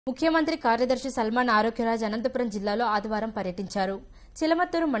ముఖ్యమంత్రి కార్యదర్శి సల్మాన్ ఆరోగ్యరాజ్ అనంతపురం జిల్లాలో ఆదివారం పర్యటించారు.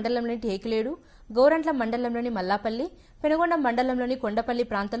 చిలమత్తూరు మండలంలోని టేకిలేడు, గోరంట్ల మండలంలోని మల్లాపల్లి, పెనుగొండ మండలంలోని కొండపల్లి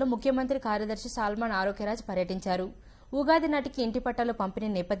ప్రాంతాల్లో ముఖ్యమంత్రి కార్యదర్శి సల్మాన్ ఆరోగ్యరాజ్ పర్యటించారు. ఉగాది నాటికి ఇంటి పట్టాల పంపిణీ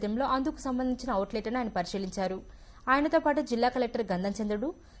నేపథ్యంలో అందుకు సంబంధించిన అవుట్లెట్ను ఆయన పరిశీలించారు. ఆయనతో పాటు జిల్లా collector గంధంచంద్రుడు,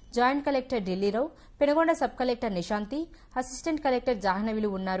 joint collector Dilli Rao, Penugonda sub collector Nishanthi, assistant collector జాహ్నవిలు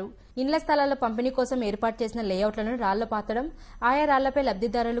ఉన్నారు. ఇండ్ల స్థలాల పంపిణీ కోసం ఏర్పాటు చేసిన లేఅవుట్లను రాళ్లు పాతడం, ఆయా రాళ్లపై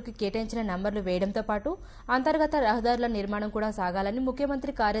లబ్దిదారులకు కేటాయించిన నంబర్లు వేయడంతో పాటు అంతర్గత రహదారుల నిర్మాణం కూడా సాగాలని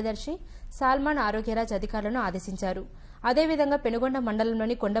ముఖ్యమంత్రి కార్యదర్శి సల్మాన్ ఆరోగ్యరాజ్ అధికారులను ఆదేశించారు. అదేవిధంగా పెనుగొండ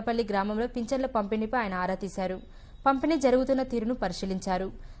మండలంలోని కొండపల్లి గ్రామంలో పింఛన్ల పంపిణీపై ఆయన ఆరా తీశారు. పంపిణీ జరుగుతున్న తీరును పరిశీలించారు.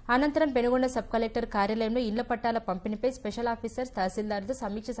 అనంతరం పెనుగొండ సబ్ కలెక్టర్ కార్యాలయంలో ఇళ్ల పట్టాల పంపిణీపై స్పెషల్ ఆఫీసర్స్, తహసీల్దార్లతో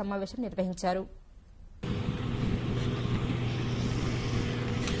సమీక్ష సమావేశం నిర్వహించారు.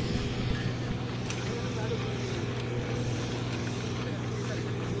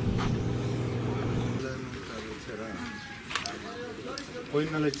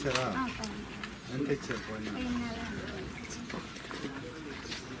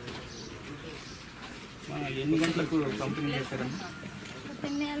 ఎన్ని గంటలకు పంపిణీ చేశారమ్మా?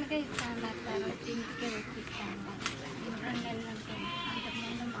 పొద్దున్నేళ్ళకే ఇస్తాను అంటారు, ఇంటికే వచ్చి ఇస్తాను. 2 నెలలు ఉంటాయి.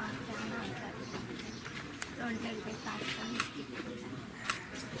 అంతకుముందు మార్చాను అంటారు. 2 నెలలకి కాస్తాను.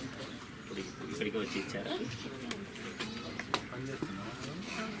 ఇక్కడికి వచ్చి ఇచ్చారా?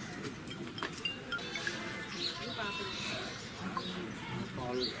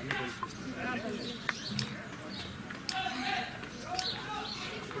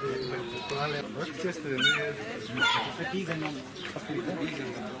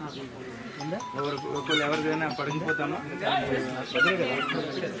 ఎవరికైనా పడిపోతామా?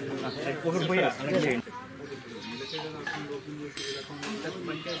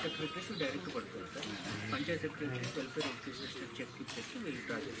 పంచాయత్ సెక్రటరీస్ డైరెక్ట్ పడుతుంది sir. Panchayat secretaries welfare officers check ఇచ్చేసి వీళ్ళు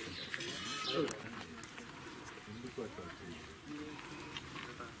డ్రా చేసుకుంటారు.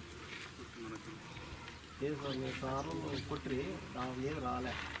 సార్లు కొట్టి ఏం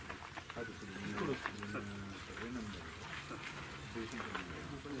రాలే. ఇప్పుడు తీసుకున్నాను.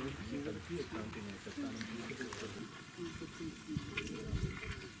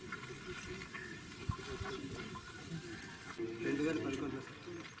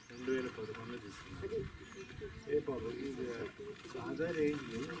 సాదా రేంజ్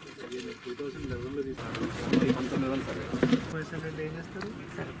 2011లో తీసుకున్నాను. 19 సార్ ఏం చేస్తారు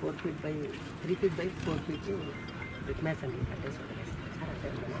sir? 4 feet by 3 feet by 4 feet with match అండి.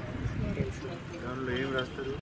 దానిలో ఏం రాస్తారు?